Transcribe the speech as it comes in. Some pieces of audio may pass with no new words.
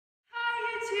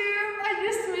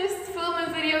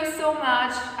so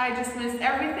much. I just missed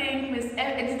everything, missed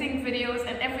editing videos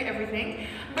and everything.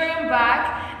 But I'm back,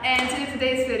 and in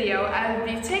today's video I'll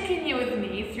be taking you with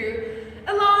me through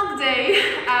a long day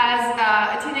as a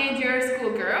teenager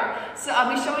schoolgirl. So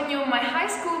I'll be showing you my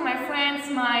high school, my friends,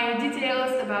 my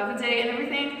details about the day and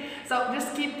everything. So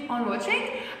just keep on watching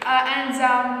and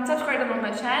subscribe on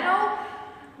my channel.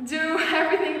 Do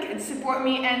everything to support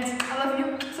me, and I love you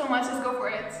so much. Let's go for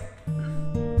it.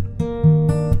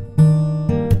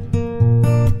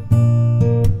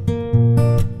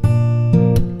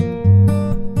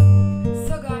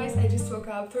 So guys, I just woke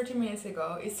up 30 minutes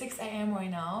ago. It's 6 AM right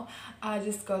now. I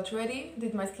just got ready,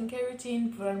 did my skincare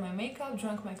routine, put on my makeup,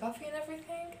 drank my coffee and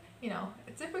everything. You know,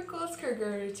 a typical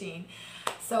schoolgirl routine.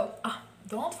 So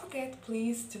don't forget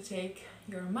please to take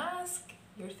your mask,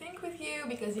 your thing with you,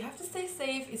 because you have to stay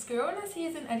safe. It's Corona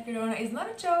season and Corona is not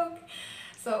a joke.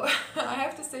 So I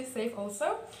have to stay safe also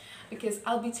because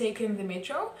I'll be taking the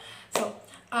metro. So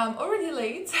I'm already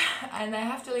late and I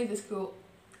have to leave the school.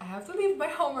 I have to leave my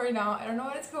home right now. I don't know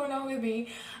what's going on with me.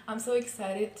 I'm so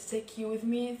excited to take you with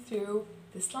me through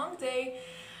this long day.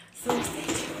 So stay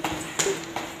tuned.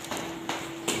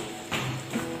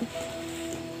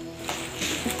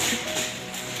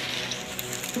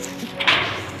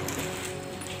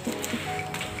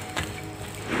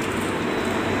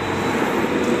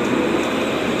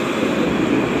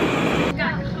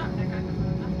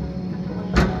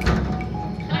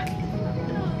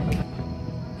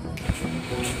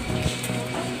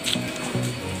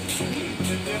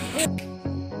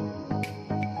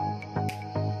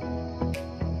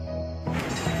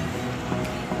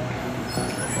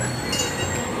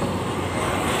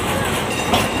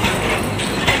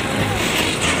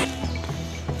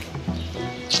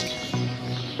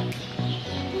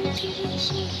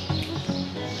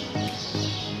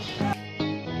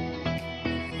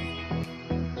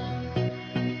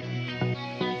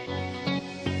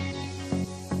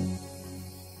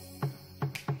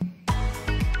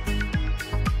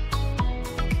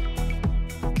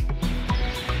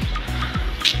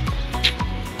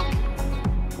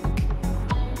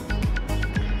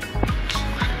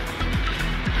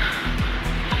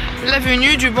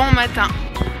 L'avenue du bon matin.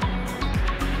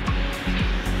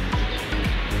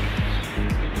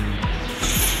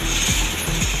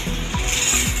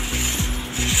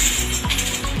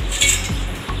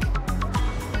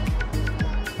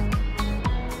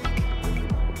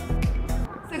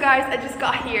 So guys, I just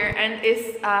got here and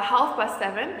it's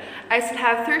 7:30. I still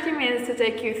have 30 minutes to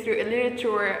take you through a little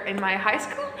tour in my high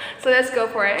school. So let's go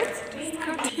for it. Let's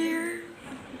go here.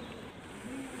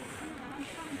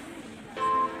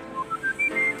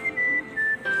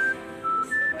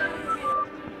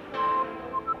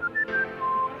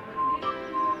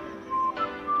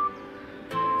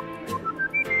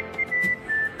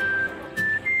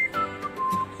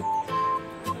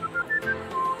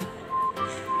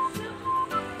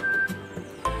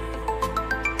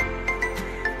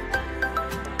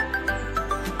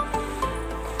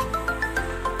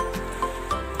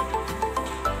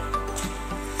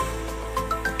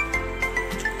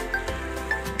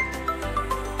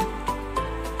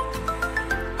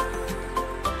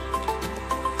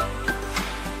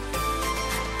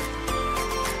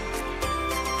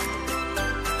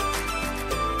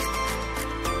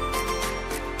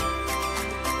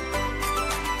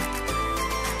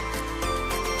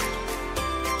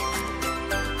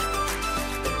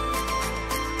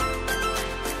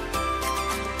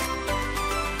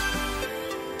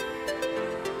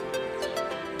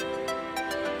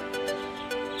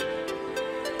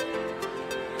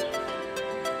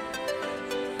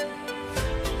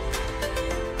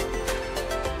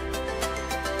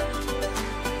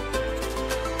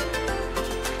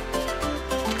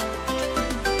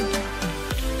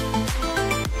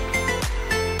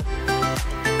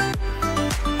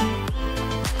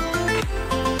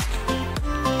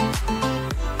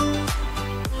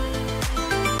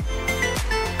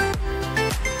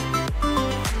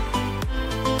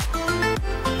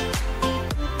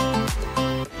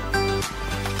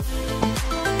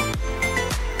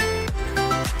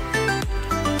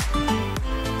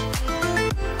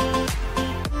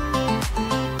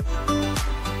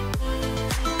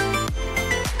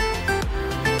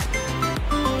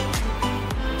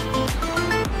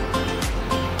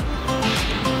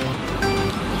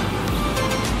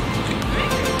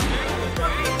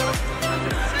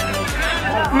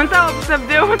 منتهى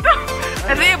بتبداو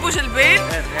هذايا بوجلبان،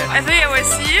 هذايا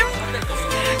وسيم،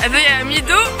 هذايا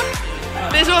ميدو.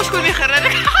 بيجو شكون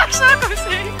يخرجك؟ عشاكم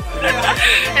شيء.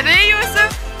 هذايا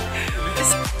يوسف.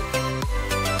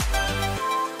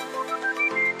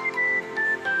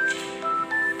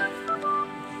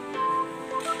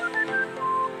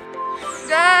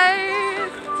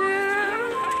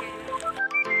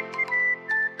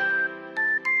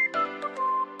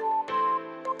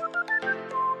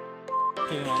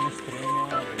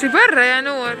 انت برا يا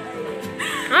نور.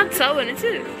 ما تصور انت.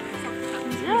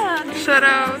 Shout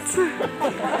out.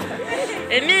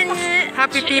 اميني.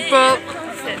 Happy people.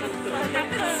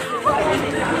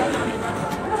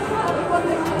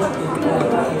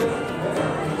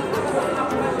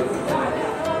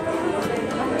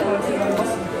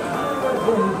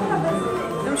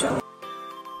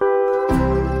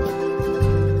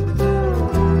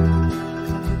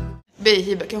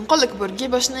 باهي هبه كي نقول لك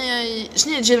بورقيبه شنو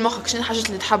تجي لمخك؟ شنو الحاجات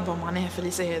اللي تحبهم معناها في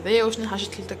الليسي هذايا وشنو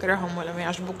الحاجات اللي تكرههم ولا ما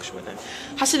يعجبوكش ولا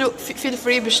حاسه فيل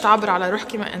فري باش تعبر على روحك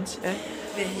كيما انت.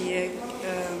 باهي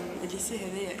الليسي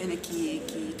هذايا انا كي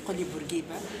تقول لي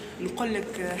بورقيبه نقول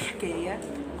لك حكايه،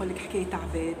 نقول لك حكايه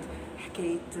عباد،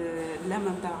 حكايه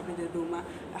لما نتاع عباد هذوما،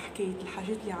 حكايه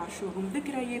الحاجات اللي عاشوهم،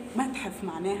 ذكريات متحف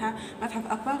معناها متحف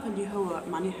اباغ اللي هو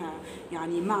معناها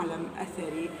يعني معلم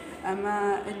اثري،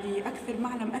 اما اللي اكثر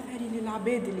معلم اثري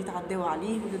للعباد اللي تعداو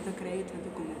عليه وللذكريات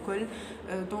هذوكم الكل.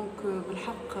 دونك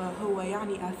بالحق هو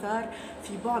يعني اثار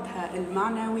في بعدها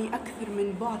المعنوي اكثر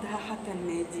من بعدها حتى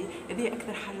المادي. هذه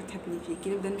اكثر حاجه تحبني فيه كي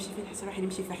نبدا نمشي فيه نحس روحي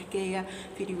نمشي في حكايه،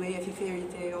 في روايه، في فيري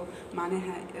تيل،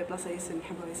 معناها بلاصه ياسر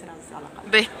نحبها وياسر عزيز على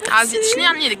قلبي. باهي عزيز شنو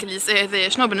يعني لك الليسي هذايا؟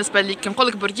 شنو بالنسبه ليك كي نقول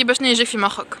لك بورقيبه شنو يجي في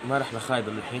مخك؟ مرحله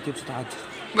خايبه من حياتي باش تعدي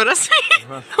بالرسمي.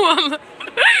 والله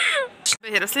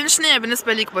باهي رسلين شنو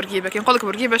بالنسبه ليك بورقيبه؟ كي نقول لك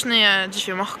بورقيبه شنو تجي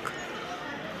في مخك؟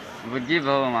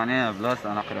 بورقيبة هو معناها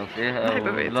بلاصة نقراو فيها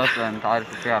وبلاصة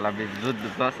نتعرفوا فيها على عباد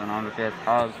جدد، بلاصة نعملوا فيها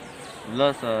صحاب،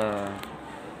 بلاصة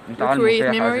نتعلموا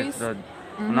فيها حاجات جدد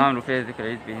ونعملوا فيها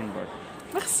ذكريات باهين برشا.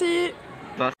 ميرسي.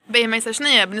 باهي ميسا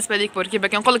شنو بالنسبة ليك بورقيبة؟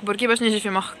 كي نقول لك بورقيبة شنو يجي في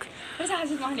مخك؟ برشا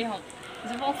حاجات محليهم.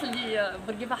 جو بونس اللي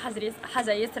بورقيبة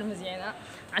حاجة ياسر مزيانة،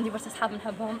 عندي برشا صحاب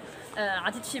نحبهم،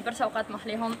 عديت فيه برشا أوقات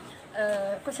محليهم،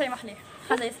 كل شيء محليه،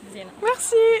 حاجة ياسر مزيانة.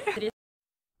 ميرسي.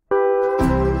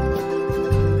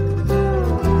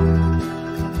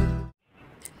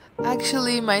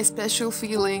 Actually, my special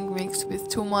feeling mixed with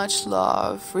too much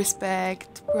love,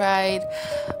 respect, pride,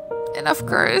 and of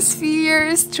course fear,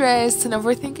 stress, and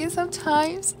overthinking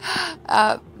sometimes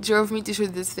drove me to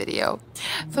shoot this video.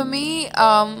 For me,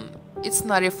 it's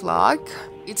not a vlog,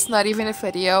 it's not even a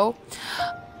video.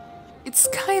 It's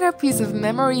kind of a piece of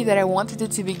memory that I wanted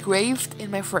it to be engraved in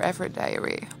my forever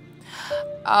diary.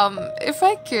 If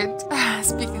I could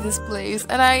speak to this place,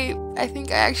 and I think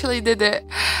I actually did it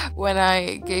when I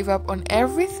gave up on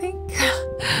everything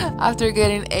after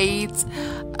getting 8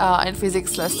 in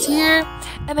physics last year,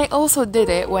 and I also did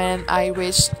it when I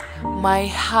reached my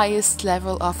highest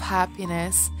level of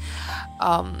happiness,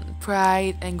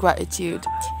 pride and gratitude.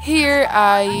 Here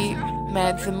I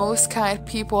met the most kind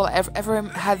people I've ever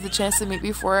had the chance to meet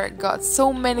before, got so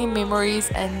many memories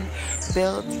and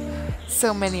built so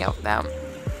many of them.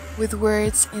 With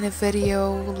words in a video,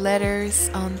 letters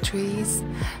on trees,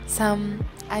 some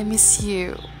I miss you,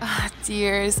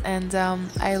 tears, and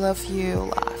I love you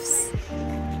laughs.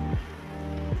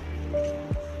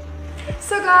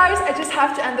 So guys, I just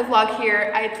have to end the vlog here.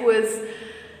 It was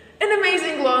an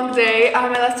amazing long day.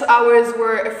 My last 2 hours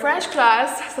were a French class,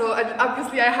 so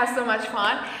obviously I had so much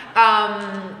fun.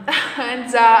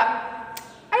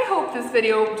 I hope this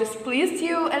video just pleased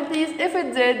you, and please, if it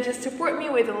did, just support me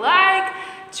with a like,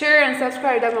 share and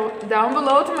subscribe down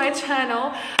below to my channel,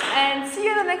 and see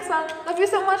you in the next one. Love you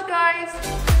so much, guys.